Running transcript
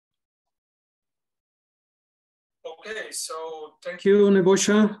Okay, so thank you,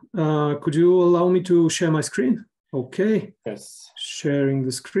 Nebojša. Could you allow me to share my screen? Okay. Yes. Sharing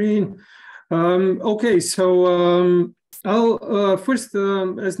the screen. Okay, so I'll first,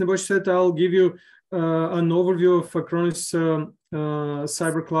 as Nebojša said, I'll give you an overview of Acronis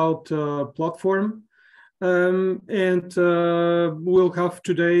Cyber Cloud platform. And we'll have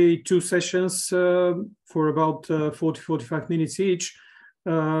today 2 sessions for about 40-45 minutes each.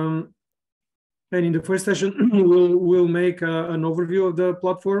 And in the first session, we'll make an overview of the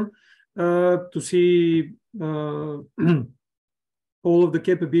platform to see all of the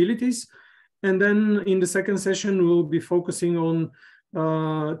capabilities. And then in the second session, we'll be focusing on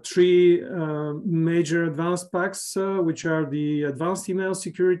 3 major advanced packs, which are the advanced email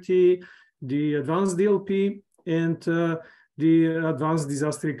security, the advanced DLP, and the advanced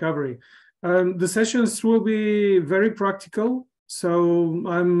disaster recovery. The sessions will be very practical. So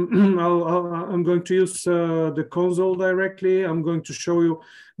I'm going to use the console directly. I'm going to show you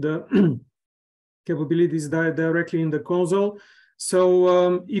the capabilities directly in the console.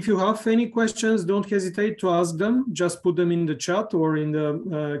 So if you have any questions, don't hesitate to ask them. Just put them in the chat or in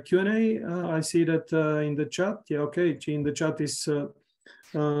the Q&A. I see that in the chat. Yeah, okay, in the chat is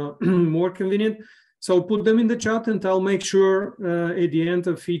more convenient. So put them in the chat and I'll make sure at the end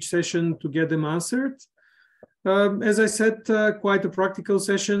of each session to get them answered. As I said, quite a practical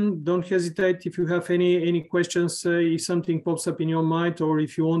session. Don't hesitate if you have any questions, if something pops up in your mind, or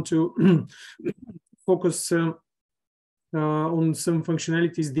if you want to focus on some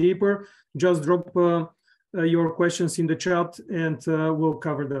functionalities deeper, just drop your questions in the chat and we'll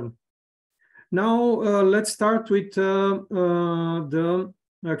cover them. Now, let's start with the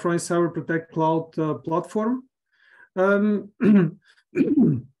Acronis Cyber Protect Cloud platform.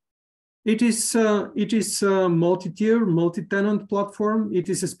 It is a multi-tier, multi-tenant platform. It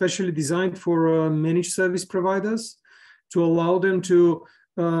is especially designed for managed service providers to allow them to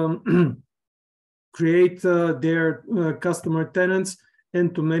create their customer tenants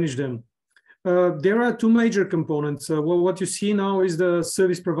and to manage them. There are 2 major components. What you see now is the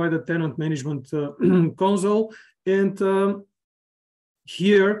service provider tenant management console. And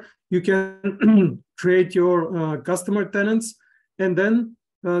here you can create your customer tenants. And then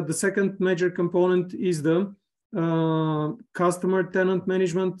the second major component is the customer tenant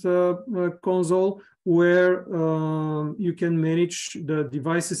management console, where you can manage the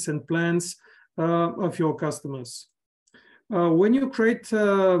devices and plans of your customers. When you create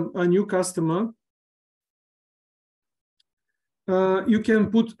a new customer, you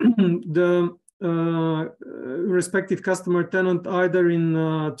can put the respective customer tenant either in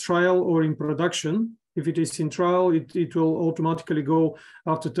trial or in production. If it is in trial, it will automatically go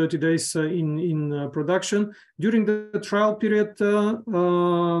after 30 days in production. During the trial period,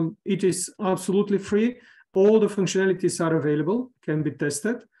 it is absolutely free. All the functionalities are available, can be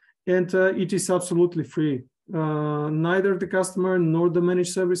tested, and it is absolutely free. Neither the customer nor the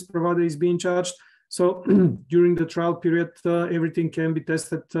managed service provider is being charged. So during the trial period, everything can be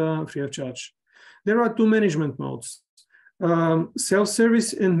tested free of charge. There are 2 management modes,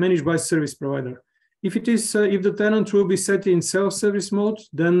 self-service and managed by service provider. If it is, if the tenant will be set in self-service mode,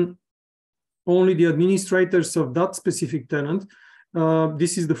 then only the administrators of that specific tenant.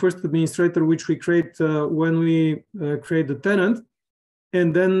 This is the first administrator which we create when we create the tenant.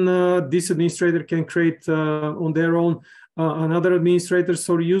 And then this administrator can create on their own another administrators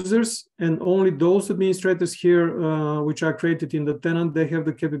or users. And only those administrators here, which are created in the tenant, they have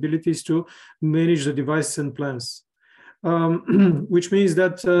the capabilities to manage the devices and plans. Which means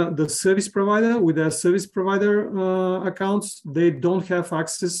that the service provider with their service provider accounts, they don't have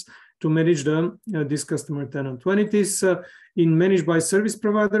access to manage this customer tenant. When it is in managed by service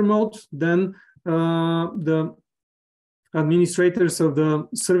provider mode, then the administrators of the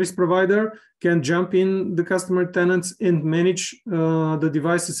service provider can jump in the customer tenants and manage the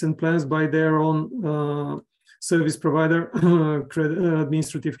devices and plans by their own service provider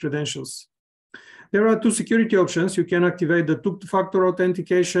administrative credentials. There are 2 security options. You can activate the 2-factor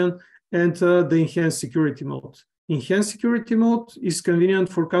authentication and the enhanced security mode. Enhanced security mode is convenient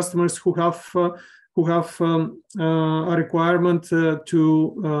for customers who have a requirement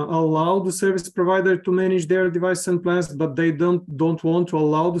to allow the service provider to manage their device and plans, but they don't want to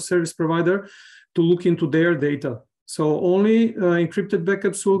allow the service provider to look into their data. So only encrypted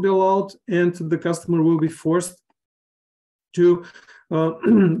backups will be allowed, and the customer will be forced to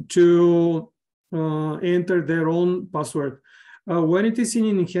enter their own password. When it is in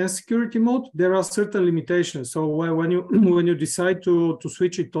enhanced security mode, there are certain limitations. So when you decide to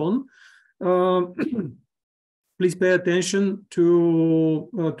switch it on, Please pay attention to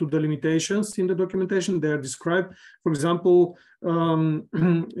the limitations in the documentation. They are described. For example,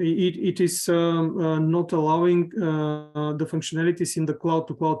 it is not allowing the functionalities in the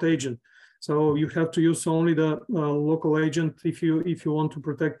cloud-to-cloud agent. So you have to use only the local agent if you want to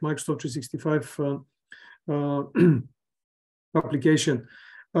protect Microsoft 365 application.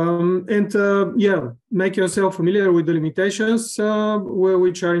 Yeah, make yourself familiar with the limitations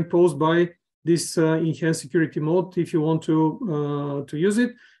which are imposed by this enhanced security mode if you want to use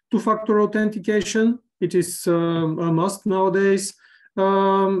it. Two-factor authentication, it is a must nowadays.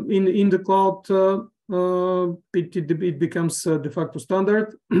 In the cloud, it becomes de facto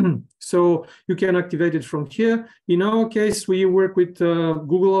standard. So you can activate it from here. In our case, we work with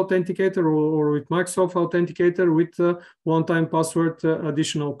Google Authenticator or with Microsoft Authenticator with one-time password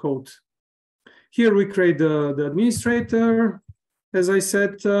additional code. Here we create the administrator. As I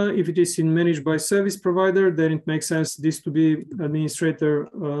said, if it is managed by service provider, then it makes sense this to be administrator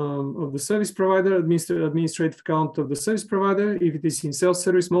of the service provider, administrative account of the service provider. If it is in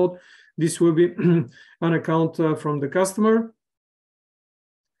self-service mode, this will be an account from the customer.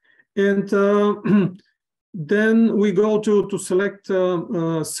 And then we go to select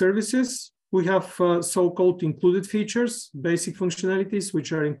services. We have so-called included features, basic functionalities,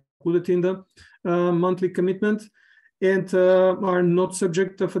 which are included in the monthly commitment and are not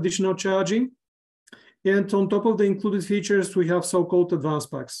subject of additional charging. And on top of the included features, we have so-called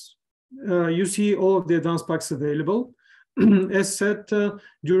advanced packs. You see all of the advanced packs available. As said,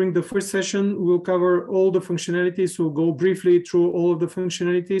 during the first session, we'll cover all the functionalities. We'll go briefly through all of the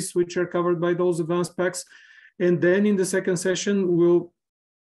functionalities which are covered by those advanced packs. And then in the second session, we'll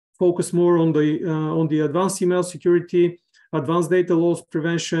focus more on the advanced email security, advanced data loss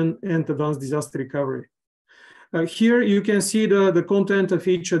prevention, and advanced disaster recovery. Here you can see the content of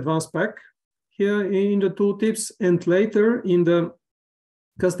each advanced pack here in the tooltips, and later in the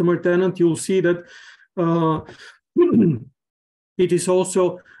customer tenant, you'll see that it is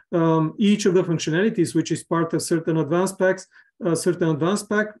also each of the functionalities which is part of certain advanced packs. Certain advanced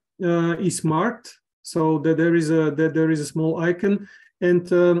pack is marked so that there is a small icon, and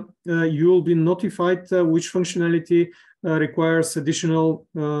you will be notified which functionality requires additional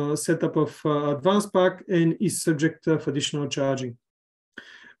setup of advanced pack and is subject of additional charging.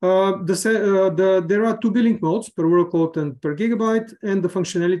 There are two billing modes, per workload and per gigabyte, and the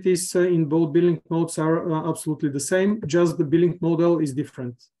functionalities in both billing modes are absolutely the same, just the billing model is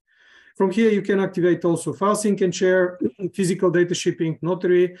different. From here, you can activate also file sync and share, physical data shipping,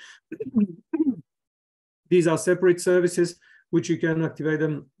 notary. These are separate services which you can activate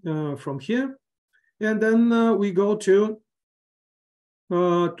them from here. And then we go to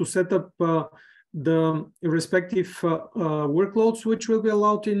set up the respective workloads which will be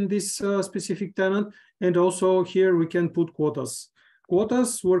allowed in this specific tenant. And also here we can put quotas.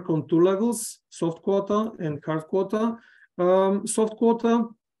 Quotas work on two levels, soft quota and hard quota. Soft quota,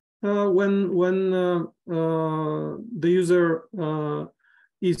 when the user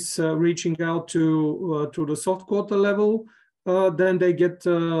is reaching out to the soft quota level, then they get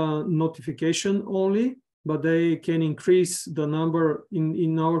notification only, but they can increase the number.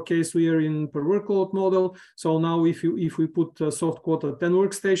 In our case, we are in per workload model. So now if we put soft quota 10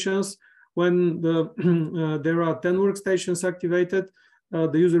 workstations, when there are 10 workstations activated,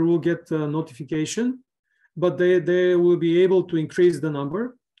 the user will get a notification, but they will be able to increase the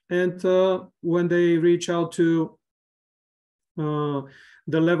number. And when they reach out to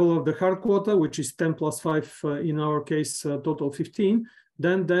the level of the hard quota, which is 10 plus 5, in our case, total 15,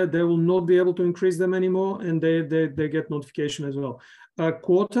 then they will not be able to increase them anymore, and they get notification as well.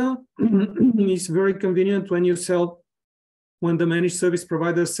 Quota is very convenient when the managed service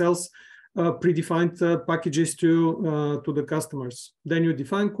provider sells predefined packages to the customers. Then you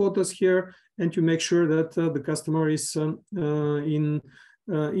define quotas here, and you make sure that the customer is in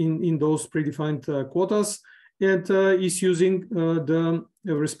those predefined quotas, and is using the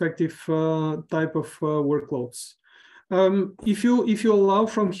respective type of workloads. If you allow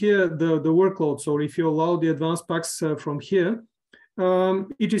from here the workloads, or if you allow the advanced packs from here,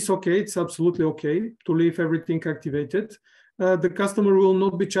 it is okay. It's absolutely okay to leave everything activated. The customer will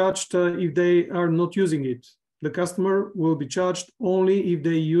not be charged if they are not using it. The customer will be charged only if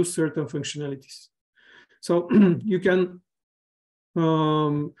they use certain functionalities. So you can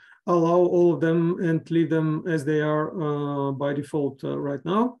allow all of them and leave them as they are by default right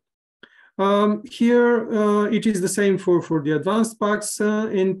now. Here it is the same for the advanced packs,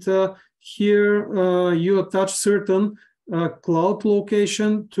 and here you attach certain cloud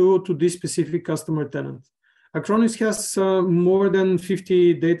location to this specific customer tenant. Acronis has more than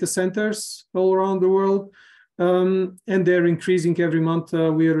 50 data centers all around the world. and they're increasing every month.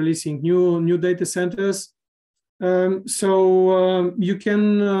 We are releasing new data centers. So you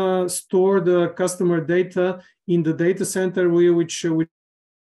can store the customer data in the data center which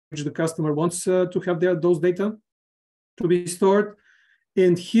the customer wants to have those data to be stored.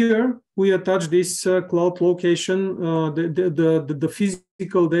 And here we attach this cloud location, the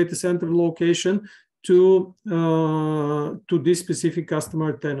physical data center location to this specific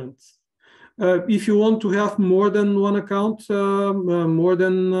customer tenant. If you want to have more than one account, to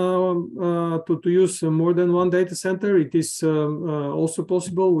use more than one data center, it is also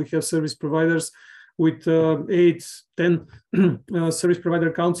possible. We have service providers with 8, 10 service provider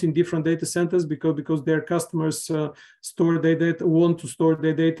accounts in different data centers because their customers store their data, want to store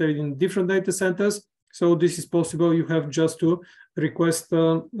their data in different data centers. So this is possible. You have just to request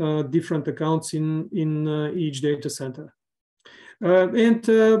different accounts in each data center.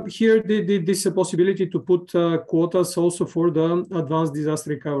 Here this is a possibility to put quotas also for the advanced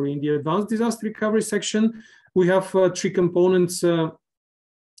disaster recovery. In the advanced disaster recovery section, we have 3 components to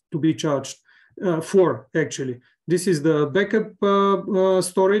be charged. 4 actually. This is the backup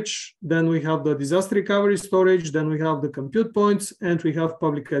storage, then we have the disaster recovery storage, then we have the compute points, and we have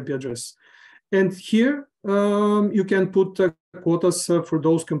public IP address. And here you can put quotas for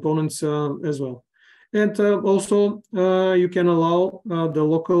those components as well. And also you can allow the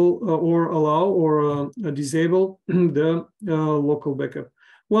local or disable the local backup.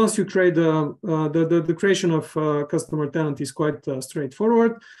 Once you create the creation of customer tenant is quite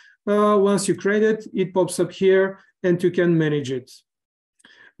straightforward. Once you create it, it pops up here and you can manage it.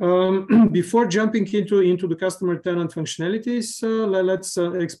 Before jumping into the customer tenant functionalities, let's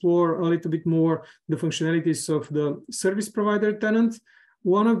explore a little bit more the functionalities of the service provider tenant.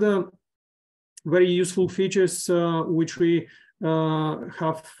 One of the very useful features which we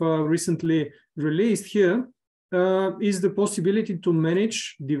have recently released here is the possibility to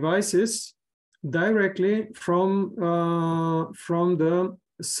manage devices directly from the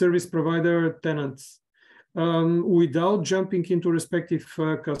service provider tenants without jumping into respective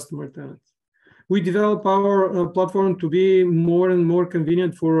customer tenant. We develop our platform to be more and more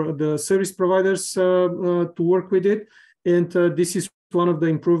convenient for the service providers to work with it, and this is one of the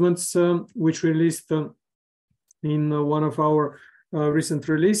improvements which we released in one of our recent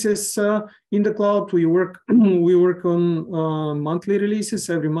releases. In the cloud, we work on monthly releases.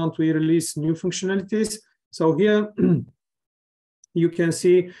 Every month we release new functionalities. So here you can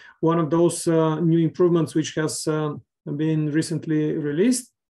see one of those new improvements which has been recently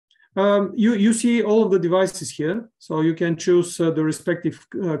released. You see all of the devices here, so you can choose the respective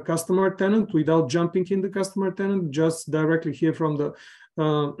customer tenant without jumping in the customer tenant, just directly here from the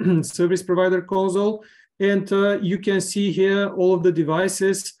service provider console. And you can see here all of the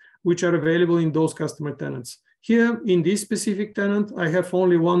devices which are available in those customer tenants. Here in this specific tenant, I have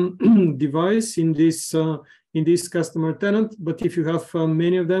only one device in this customer tenant, but if you have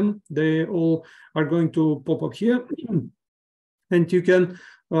many of them, they all are going to pop up here, and you can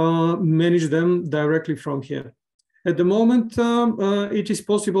manage them directly from here. At the moment, it is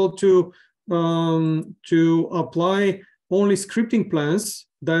possible to apply only scripting plans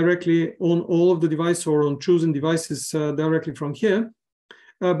directly on all of the devices or on chosen devices directly from here.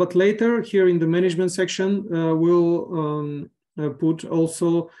 But later, here in the management section, we'll put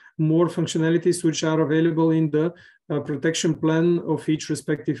also more functionalities which are available in the protection plan of each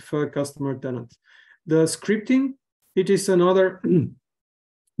respective customer tenant. The scripting, it is another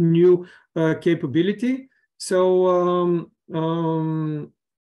new capability. So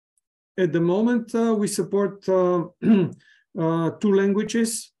at the moment, we support 2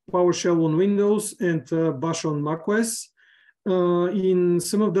 languages, PowerShell on Windows and Bash on macOS. In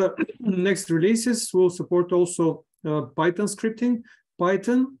some of the next releases, we'll support also Python scripting.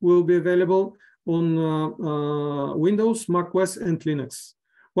 Python will be available on Windows, macOS, and Linux.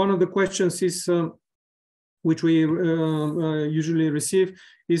 One of the questions is, which we usually receive,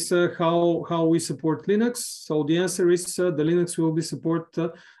 is how we support Linux. So the answer is the Linux will be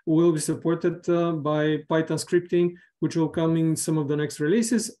supported by Python scripting, which will come in some of the next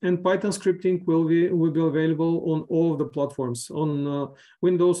releases. And Python scripting will be available on all of the platforms, on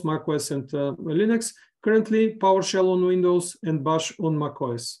Windows, macOS, and Linux. Currently, PowerShell on Windows and Bash on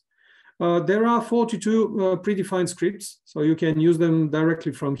macOS. There are 42 predefined scripts, so you can use them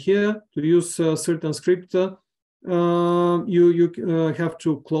directly from here. To use certain script, you have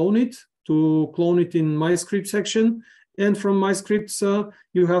to clone it. To clone it in My Script section, and from My Scripts,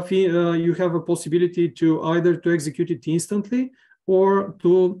 you have a possibility to either to execute it instantly or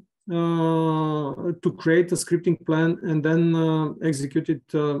to create a scripting plan and then execute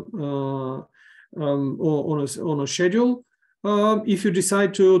it on a schedule. If you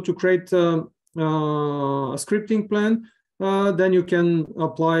decide to create a scripting plan, then you can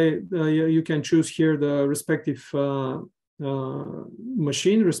apply, you can choose here the respective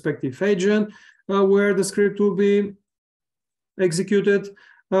machine, respective agent, where the script will be executed.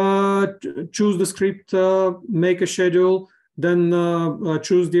 Choose the script, make a schedule, then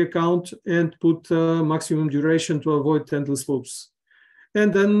choose the account and put maximum duration to avoid endless loops.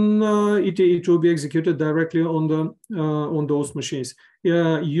 And then it will be executed directly on those machines.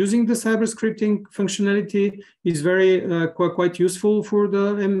 Using the cyber scripting functionality is very quite useful for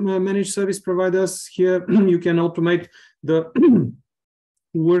the managed service providers. Here you can automate the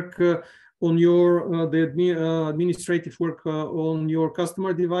work on your administrative work on your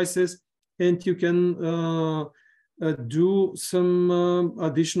customer devices, and you can do some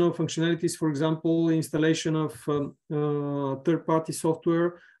additional functionalities, for example, installation of third-party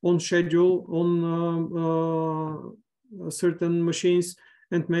software on schedule on certain machines,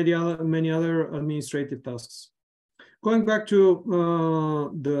 and many other administrative tasks. Going back to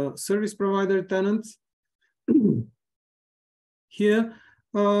the service provider tenant, here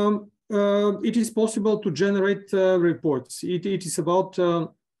it is possible to generate reports. It is about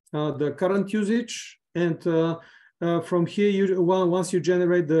the current usage, and from here, once you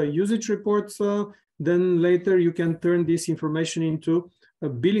generate the usage reports, then later you can turn this information into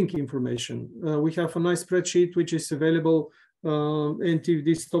billing information. We have a nice spreadsheet which is available, and if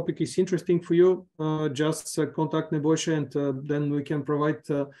this topic is interesting for you, just contact Nebojša, and then we can provide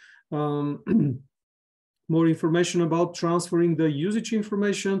more information about transferring the usage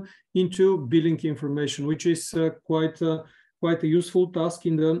information into billing information, which is quite a useful task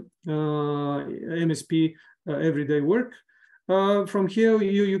in the MSP everyday work. From here,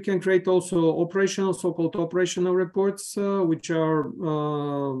 you can create also operational, so-called operational reports, which are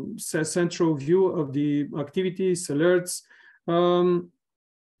central view of the activities, alerts, and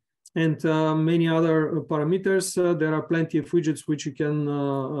many other parameters. There are plenty of widgets which you can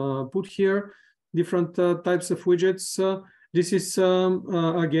put here, different types of widgets. This is,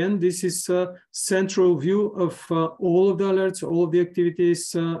 again, this is a central view of all of the alerts, all of the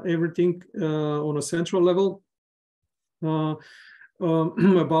activities, everything on a central level about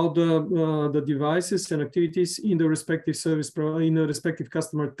the devices and activities in the respective service, in the respective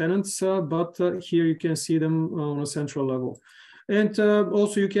customer tenants, but here you can see them on a central level. And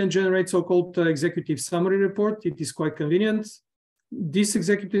also you can generate so-called executive summary report. It is quite convenient. This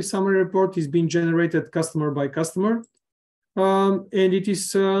executive summary report is being generated customer by customer. And it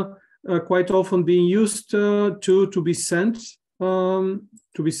is quite often being used to be sent on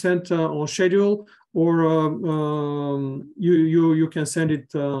schedule, or you can send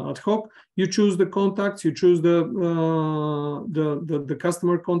it ad hoc. You choose the contacts, you choose the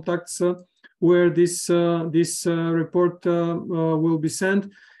customer contacts where this report will be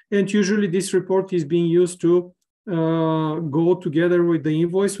sent, and usually this report is being used to go together with the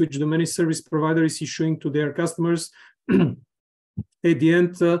invoice which the managed service provider is issuing to their customers. At the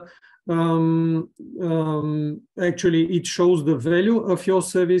end, actually, it shows the value of your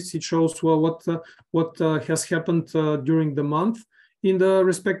service. It shows what has happened during the month in the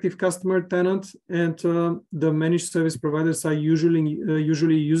respective customer tenant, and the managed service providers are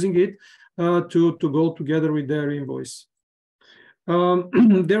usually using it to go together with their invoice.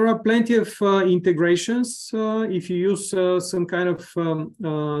 There are plenty of integrations. If you use some kind of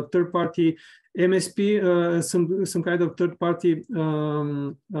third-party MSP, some kind of third-party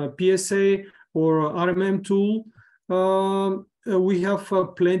PSA or RMM tool, we have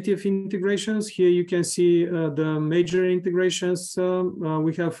plenty of integrations. Here you can see the major integrations.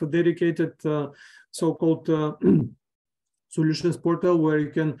 We have a dedicated so-called solutions portal where you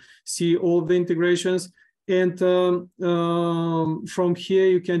can see all of the integrations. And from here,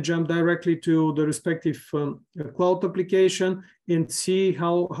 you can jump directly to the respective cloud application and see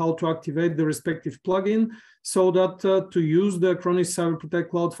how to activate the respective plugin, so that to use the Acronis Cyber Protect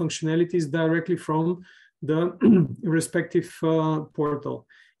Cloud functionalities directly from the respective portal.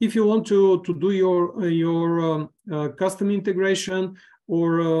 If you want to do your custom integration,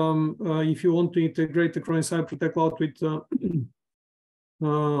 or if you want to integrate the Acronis Cyber Protect Cloud with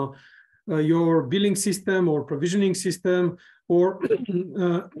your billing system or provisioning system, or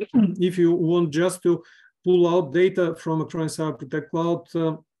if you want just to pull out data from Acronis Cyber Protect Cloud,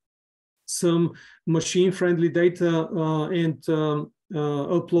 some machine-friendly data, and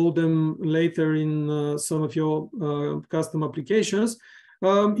upload them later in some of your custom applications,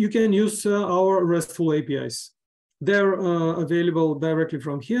 you can use our RESTful APIs. They're available directly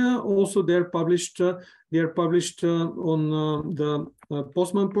from here. Also, they're published on the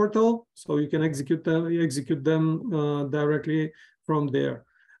Postman portal, so you can execute them directly from there.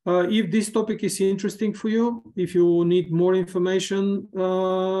 If this topic is interesting for you, if you need more information,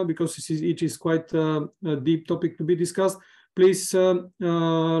 because it is quite a deep topic to be discussed, please let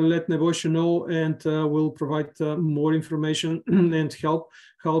Nebojša know, and we'll provide more information and help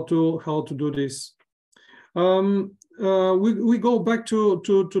how to do this. We go back to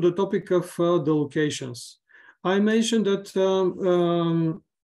the topic of the locations. I mentioned that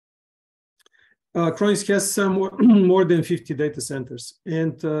Acronis has more than 50 data centers,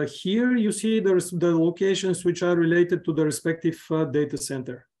 and here you see the locations which are related to the respective data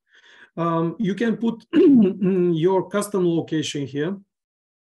center. You can put your custom location here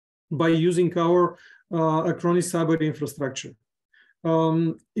by using our Acronis Cyber infrastructure.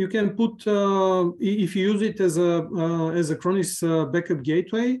 You can put, if you use it as a Acronis backup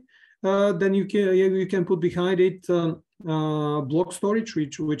gateway, then you can put behind it block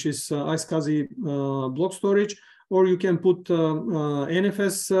storage, which is iSCSI block storage, or you can put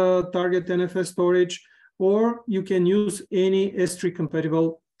NFS target NFS storage, or you can use any S3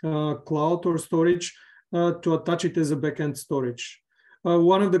 compatible cloud or storage to attach it as a backend storage.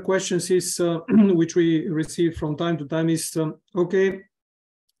 One of the questions is, which we receive from time to time is, okay,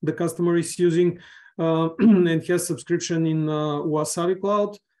 the customer is using and has subscription in Wasabi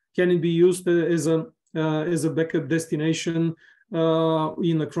Cloud. Can it be used as a backup destination in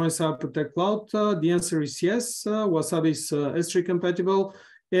Acronis Cyber Protect Cloud? The answer is yes. Wasabi is S3 compatible,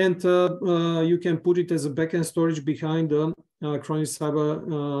 and you can put it as a backend storage behind the Acronis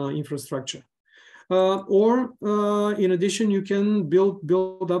Cyber infrastructure. Or in addition, you can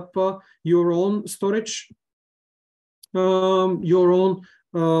build up your own storage, your own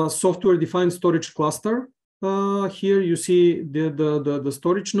software-defined storage cluster. Here you see the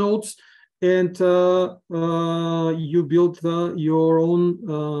storage nodes, and you build your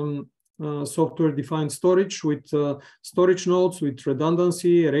own software-defined storage with storage nodes, with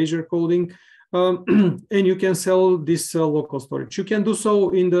redundancy, erasure coding, and you can sell this local storage. You can do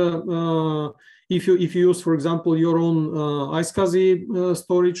so in the if you use, for example, your own iSCSI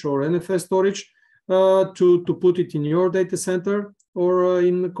storage or NFS storage to put it in your data center or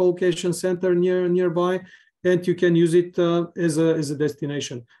in the colocation center nearby, and you can use it as a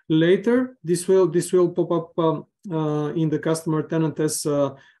destination. Later, this will pop up in the customer tenant as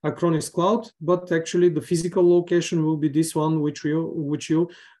Acronis Cloud, but actually the physical location will be this one which you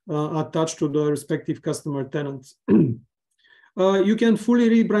attach to the respective customer tenants. You can fully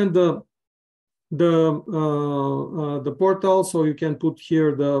rebrand the portal, so you can put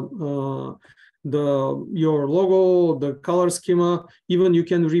here your logo, the color schema. Even you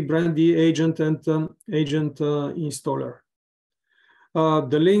can rebrand the agent and agent installer,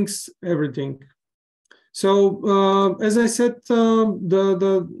 the links, everything. So as I said,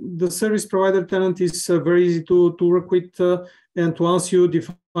 the service provider tenant is very easy to work with, and once you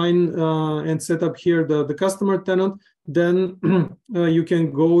define and set up here the customer tenant, then you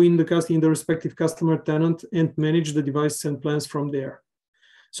can go in the respective customer tenant and manage the devices and plans from there.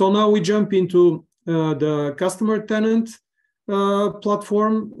 So now we jump into the customer tenant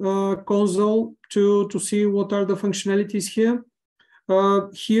platform console to see what are the functionalities here.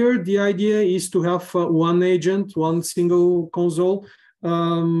 Here, the idea is to have one agent, one single console,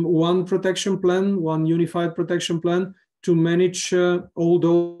 one protection plan, one unified protection plan to manage all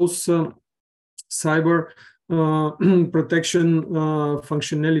those cyber protection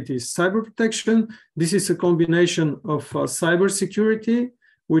functionalities. Cyber protection, this is a combination of cyber security,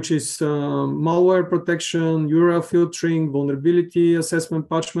 which is malware protection, URL filtering, vulnerability assessment,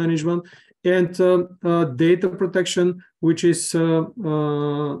 patch management, and data protection, which is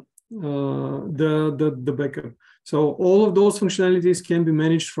the backup. So all of those functionalities can be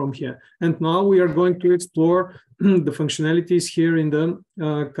managed from here. And now we are going to explore the functionalities here in the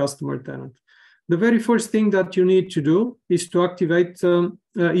customer tenant. The very first thing that you need to do is to activate,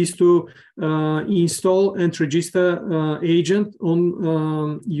 install and register agent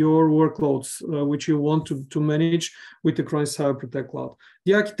on your workloads, which you want to manage with the Acronis Cyber Protect Cloud.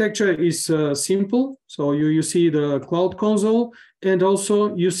 The architecture is simple. So you see the cloud console, and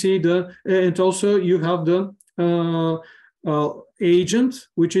also you see you have the agent,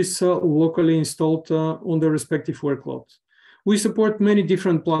 which is locally installed on the respective workload. We support many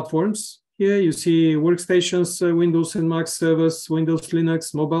different platforms. Here you see workstations, Windows and Mac servers, Windows,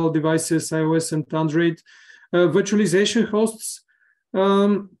 Linux, mobile devices, iOS and Android, virtualization hosts,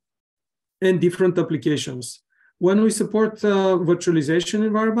 and different applications. When we support virtualization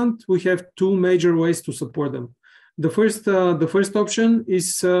environment, we have two major ways to support them. The first option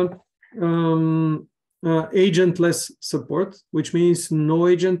is agentless support, which means no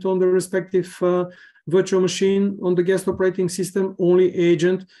agent on the respective virtual machine on the guest operating system, only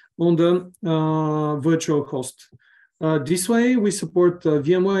agent on the virtual host. This way, we support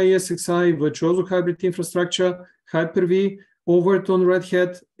VMware ESXi, Virtuoso Hybrid Infrastructure, Hyper-V, overt on Red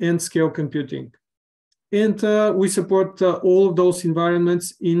Hat, and Scale Computing. And we support all of those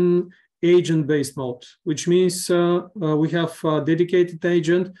environments in agent-based mode, which means we have a dedicated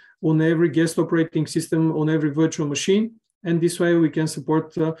agent on every guest operating system, on every virtual machine. And this way, we can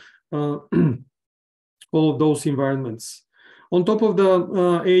support all of those environments. On top of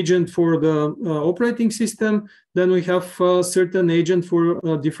the agent for the operating system, then we have certain agent for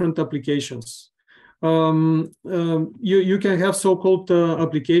different applications. You can have so-called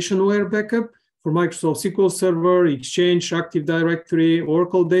application-aware backup for Microsoft SQL Server, Exchange, Active Directory,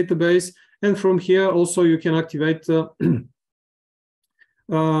 Oracle database, and from here also you can activate the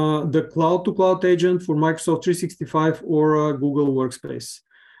cloud-to-cloud agent for Microsoft 365 or Google Workspace.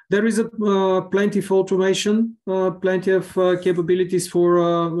 There is plenty of automation, plenty of capabilities for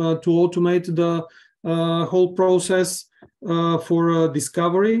to automate the whole process for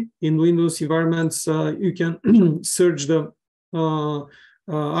discovery. In Windows environments, you can search the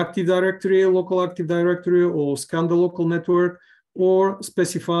Active Directory, local Active Directory, or scan the local network, or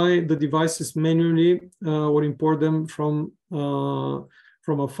specify the devices manually or import them from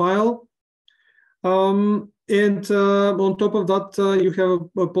a file. And on top of that, you have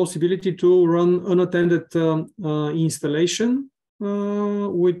a possibility to run unattended installation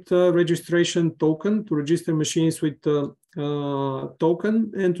with registration token, to register machines with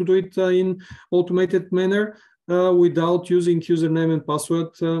token, and to do it in automated manner without using username and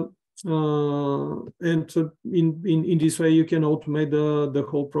password. And in this way, you can automate the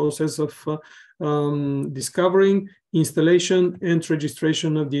whole process of discovering, installation, and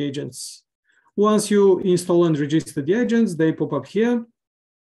registration of the agents. Once you install and register the agents, they pop up here,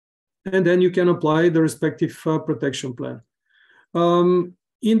 and then you can apply the respective protection plan.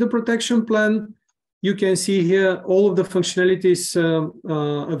 In the protection plan, you can see here all of the functionalities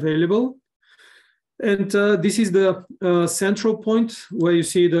available. And this is the central point where you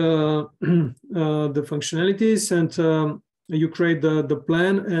see the functionalities, and you create the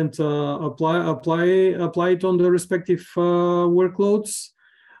plan and apply it on the respective workloads.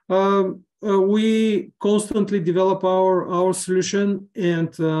 We constantly develop our solution,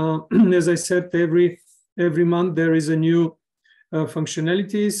 and as I said, every month there is a new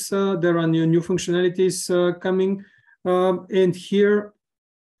functionalities. There are new functionalities coming, and here,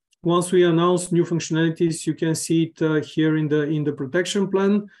 once we announce new functionalities, you can see it here in the protection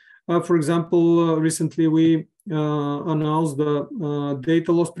plan. For example, recently we announced the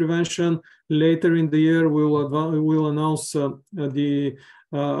data loss prevention. Later in the year, we'll announce the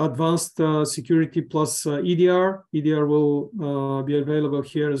advanced security plus EDR. EDR will be available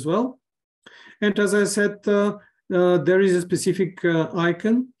here as well. And as I said, there is a specific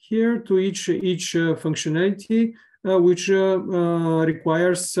icon here to each functionality, which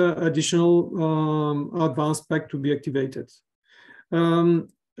requires additional advanced pack to be activated.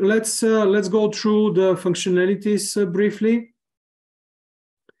 Let's go through the functionalities briefly,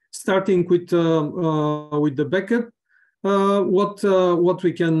 starting with the backup. What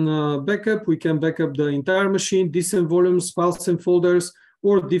we can backup? We can backup the entire machine, disks and volumes, files and folders,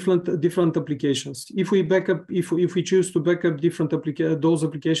 or different applications. If we choose to backup those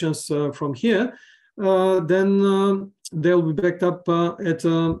applications from here, then they'll be backed up at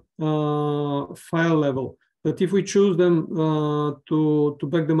a file level. But if we choose them to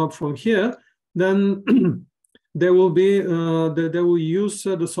back them up from here, then they will use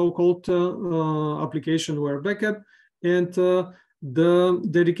the so-called application-aware backup, and the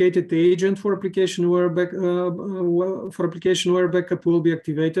dedicated agent for application-aware backup will be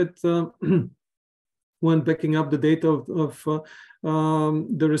activated when backing up the data of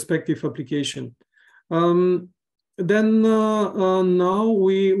the respective application. Then now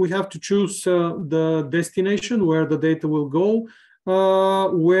we have to choose the destination where the data will go,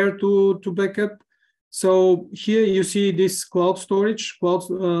 where to backup. So here you see this cloud storage.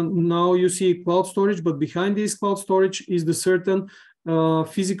 Now you see cloud storage, but behind this cloud storage is the certain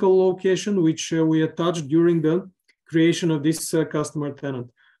physical location which we attached during the creation of this customer tenant.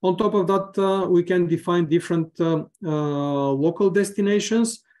 On top of that, we can define different local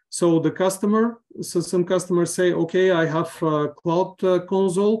destinations. So some customers say, okay, I have a cloud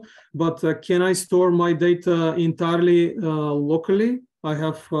console, but can I store my data entirely locally? I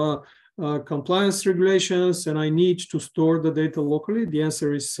have compliance regulations and I need to store the data locally. The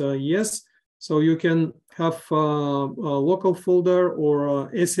answer is yes. So you can have a local folder or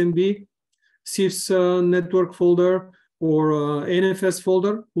SMB, CIFS network folder, or NFS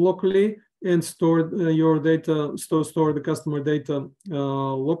folder locally, and store your data, store the customer data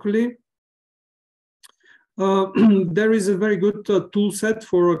locally. There is a very good tool set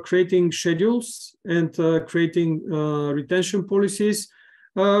for creating schedules and creating retention policies.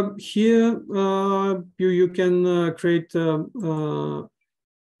 Here, you can create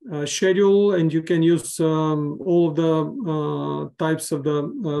schedule, and you can use all of the types of the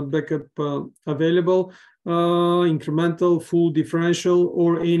backup available, incremental, full, differential,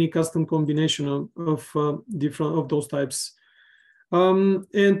 or any custom combination of different of those types. On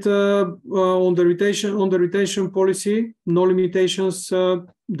the retention policy, no limitations. The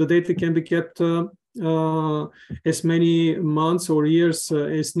data can be kept as many months or years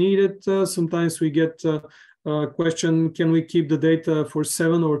as needed. Sometimes we get question, can we keep the data for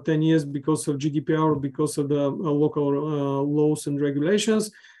 7 or 10 years because of GDPR or because of the local laws and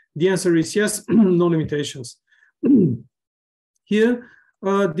regulations? The answer is yes, no limitations. Here,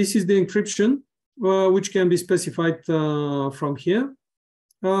 this is the encryption, which can be specified from here.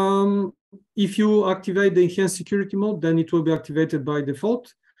 If you activate the enhanced security mode, then it will be activated by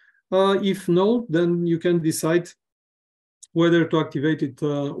default. If no, then you can decide whether to activate it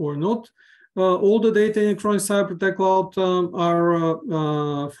or not. All the data in Acronis Cyber Protect Cloud are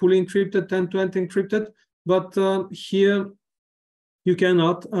fully encrypted, end-to-end encrypted, but here you can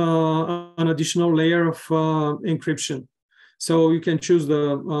add an additional layer of encryption. So you can choose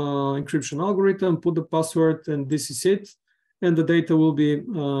the encryption algorithm, put the password, and this is it, and the data will be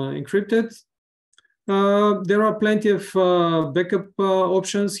encrypted. There are plenty of backup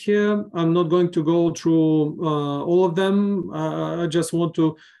options here. I'm not going to go through all of them. I just want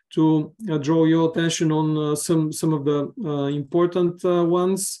to draw your attention on some of the important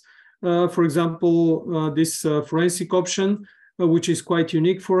ones. For example, this forensic option, which is quite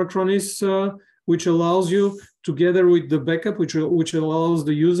unique for Acronis, which allows you, together with the backup, which allows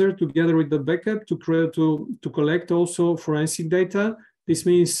the user, together with the backup, to collect also forensic data. This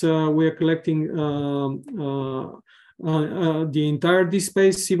means we are collecting the entire disk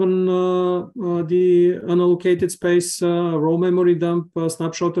space, even the unallocated space, raw memory dump,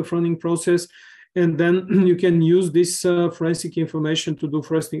 snapshot of running process, and then you can use this forensic information to do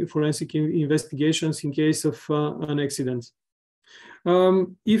forensic investigations in case of an accident.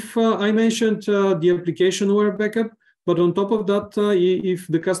 If I mentioned the application-aware backup, but on top of that, if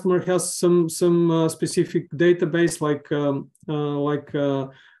the customer has some specific database like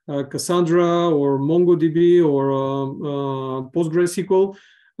Cassandra or MongoDB or PostgreSQL,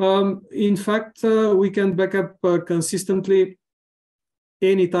 in fact, we can back up consistently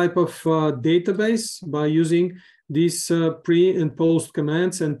any type of database by using these pre and post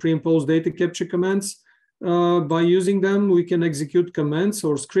commands and pre and post data capture commands. By using them, we can execute commands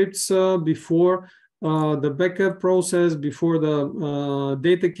or scripts before the backup process, before the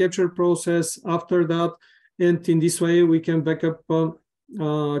data capture process, after that, and in this way we can back up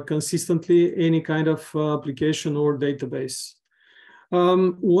consistently any kind of application or database.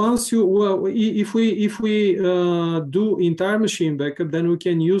 If we do entire machine backup, then we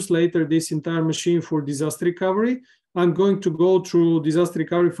can use later this entire machine for disaster recovery. I'm going to go through disaster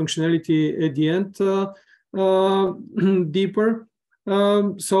recovery functionality at the end deeper.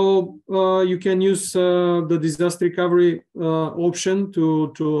 So you can use the disaster recovery option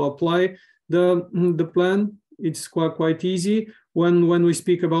to apply the plan. It's quite easy. When we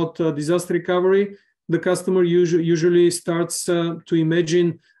speak about disaster recovery, the customer usually starts to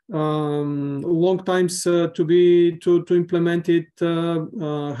imagine long times to implement it,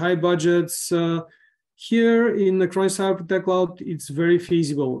 high budgets. Here in the Acronis Cyber Protect Cloud, it's very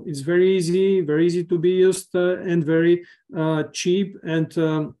feasible. It's very easy to be used, and very cheap and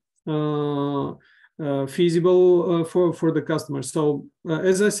feasible for the customer. So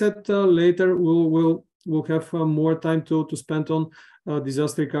as I said, later we'll have more time to spend on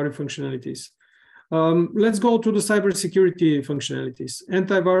disaster recovery functionalities. Let's go to the cybersecurity functionalities,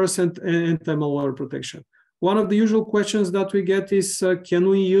 antivirus and anti-malware protection. One of the usual questions that we get is, can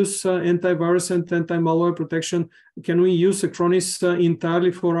we use antivirus and anti-malware protection? Can we use Acronis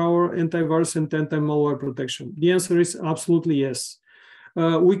entirely for our antivirus and anti-malware protection? The answer is absolutely yes.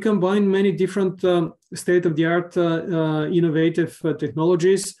 We combine many different state-of-the-art innovative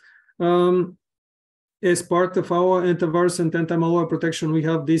technologies. As part of our antivirus and anti-malware protection, we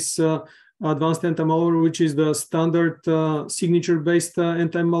have this advanced anti-malware, which is the standard signature-based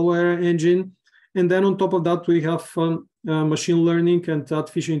anti-malware engine. And then on top of that, we have machine learning and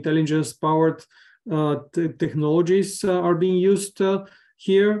artificial intelligence powered technologies are being used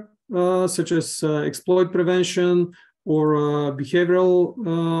here. such as exploit prevention or behavioral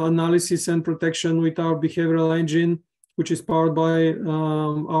analysis and protection with our behavioral engine, which is powered by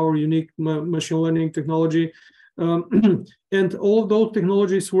our unique machine learning technology. And all of those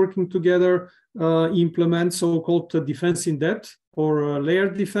technologies working together implement so-called defense in depth or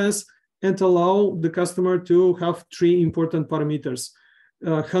layered defense, and allow the customer to have three important parameters: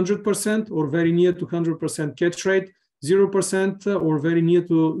 100% or very near to 100% catch rate, 0% or very near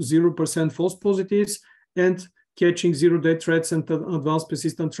to 0% false positives, and catching zero-day threats and advanced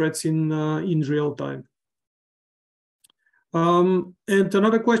persistent threats in real time. And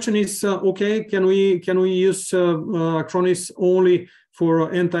another question is, okay, can we use Acronis only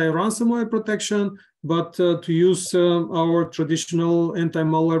for anti-ransomware protection, but to use our traditional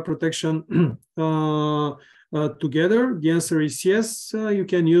anti-malware protection together? The answer is yes. You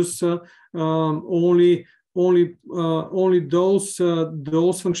can use only those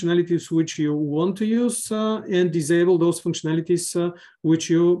functionalities which you want to use, and disable those functionalities which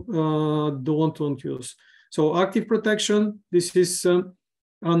you don't want to use. So active protection, this is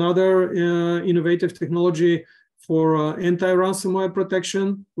another innovative technology for anti-ransomware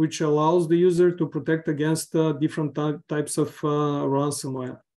protection, which allows the user to protect against different types of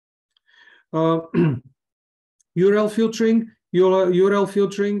ransomware. URL filtering. URL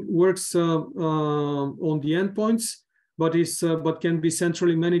filtering works on the endpoints, but can be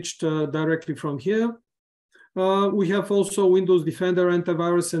centrally managed directly from here. We have also Windows Defender,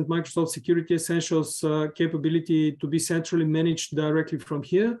 Antivirus, and Microsoft Security Essentials capability to be centrally managed directly from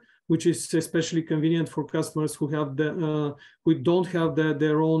here, which is especially convenient for customers who have who don't have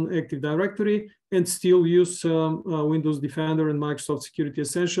their own Active Directory and still use Windows Defender and Microsoft Security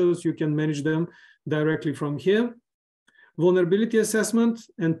Essentials. You can manage them directly from here. Vulnerability assessment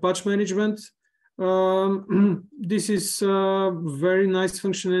and patch management. This is very nice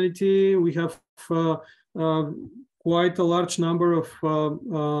functionality. We have quite a large number of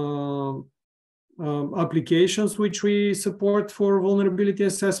applications which we support for vulnerability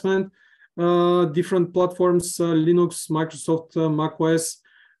assessment, different platforms, Linux, Microsoft, macOS,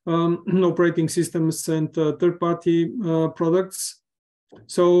 operating systems, and third-party products.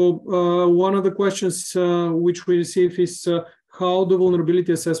 So one of the questions which we receive is how the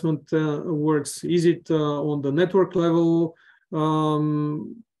vulnerability assessment works. Is it on the network level?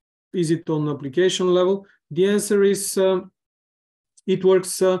 Is it on application level? The answer is it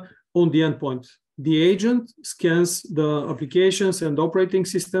works on the endpoint. The agent scans the applications and operating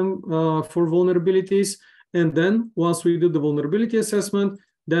system for vulnerabilities. And then once we do the vulnerability assessment,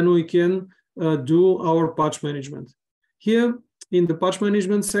 then we can do our patch management. Here in the patch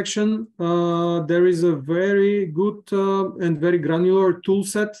management section, there is a very good and very granular tool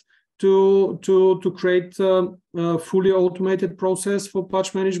set to create a fully automated process for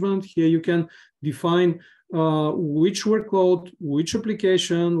patch management. Here you can define which workload, which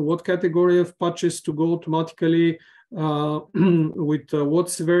application, what category of patches to go automatically, with what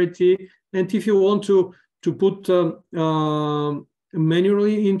severity. And if you want to put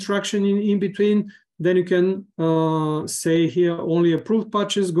manually interaction in between, then you can say here only approved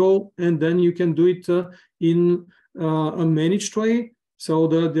patches go, and then you can do it in a managed way. So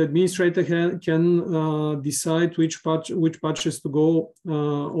the administrator can decide which patches to go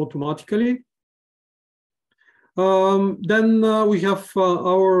automatically. Then we have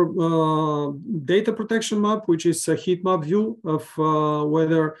our data protection map, which is a heat map view of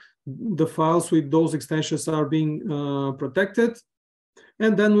whether the files with those extensions are being protected.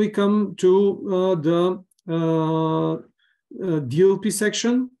 And then we come to the DLP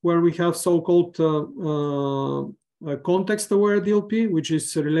section, where we have so-called context-aware DLP, which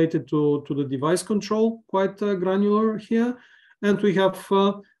is related to the device control, quite granular here. And we have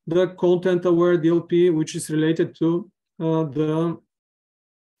the content-aware DLP, which is related to the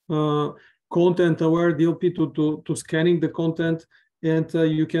content-aware DLP to scanning the content, and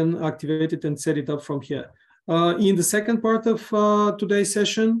you can activate it and set it up from here. In the second part of today's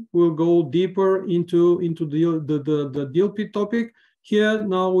session, we'll go deeper into the DLP topic. Here,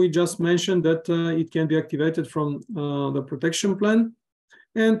 now we just mentioned that it can be activated from the protection plan.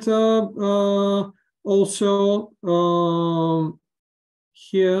 And also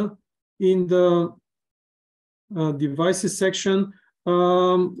here in the devices section,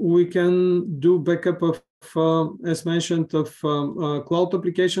 we can do backup of, as mentioned, of cloud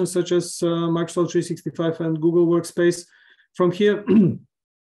applications such as Microsoft 365 and Google Workspace. From here,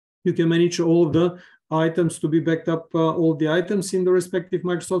 you can manage all of the items to be backed up, all the items in the respective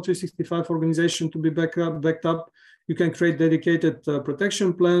Microsoft 365 organization to be backed up. You can create dedicated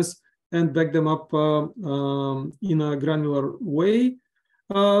protection plans and back them up in a granular way.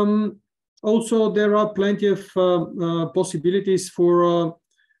 Also, there are plenty of possibilities for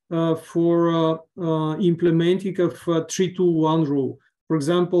implementing of 3-2-1 rule. For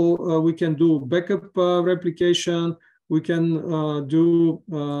example, we can do backup replication. We can do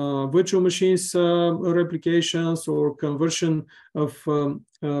virtual machines replications or conversion of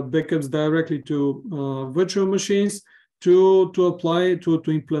backups directly to virtual machines to apply to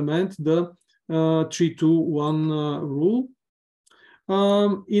implement the 3-2-1 rule.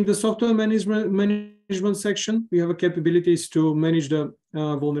 In the software management section, we have capabilities to manage the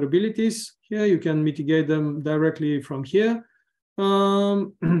vulnerabilities. Here you can mitigate them directly from here.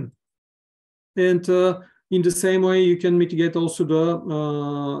 And in the same way, you can mitigate also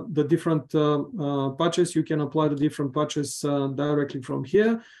the different patches. You can apply the different patches directly from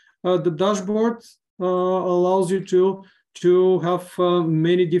here. The dashboard allows you to have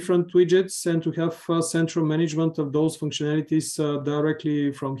many different widgets and to have central management of those functionalities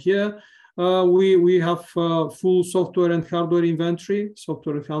directly from here. We have full software and hardware inventory.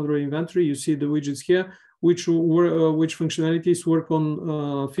 You see the widgets here, which functionalities work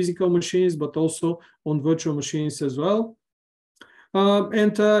on physical machines, but also on virtual machines as well.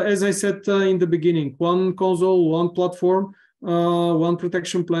 As I said in the beginning, one console, one platform, one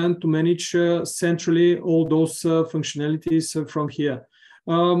protection plan to manage centrally all those functionalities from here.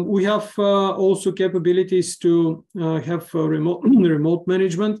 We have also capabilities to have remote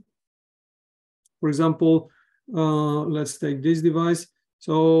management. For example, let's take this device.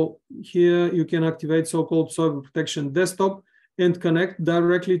 So here you can activate so-called Cyber Protection Desktop and connect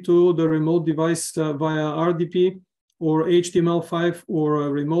directly to the remote device via RDP or HTML5 or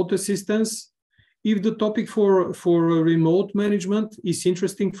remote assistance. If the topic for remote management is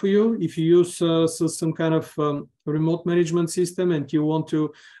interesting for you, if you use some kind of remote management system and you want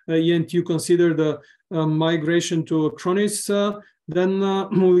to, and you consider the migration to Acronis, then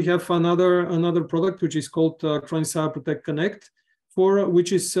we have another product which is called Acronis Cyber Protect Connect,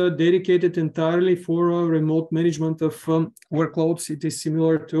 which is dedicated entirely for remote management of workloads. It is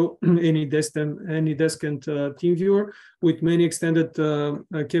similar to AnyDesk and TeamViewer with many extended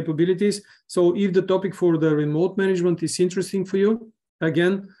capabilities. So if the topic for the remote management is interesting for you,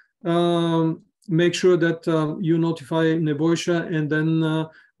 again, make sure that you notify Nebojša, and then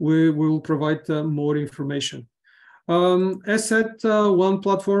we will provide more information. As said, one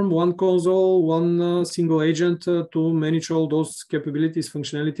platform, one console, one single agent to manage all those capabilities,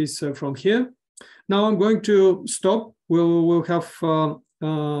 functionalities from here. Now I'm going to stop. We'll have 3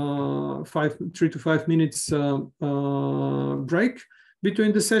 to 5 minutes break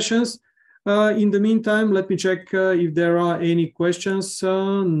between the sessions. In the meantime, let me check if there are any questions.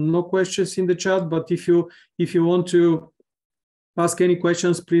 No questions in the chat, but if you want to ask any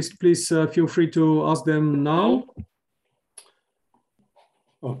questions, please feel free to ask them now.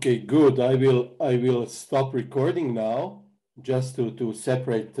 Okay, good. I will stop recording now, just to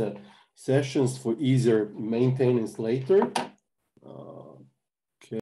separate sessions for easier maintenance later.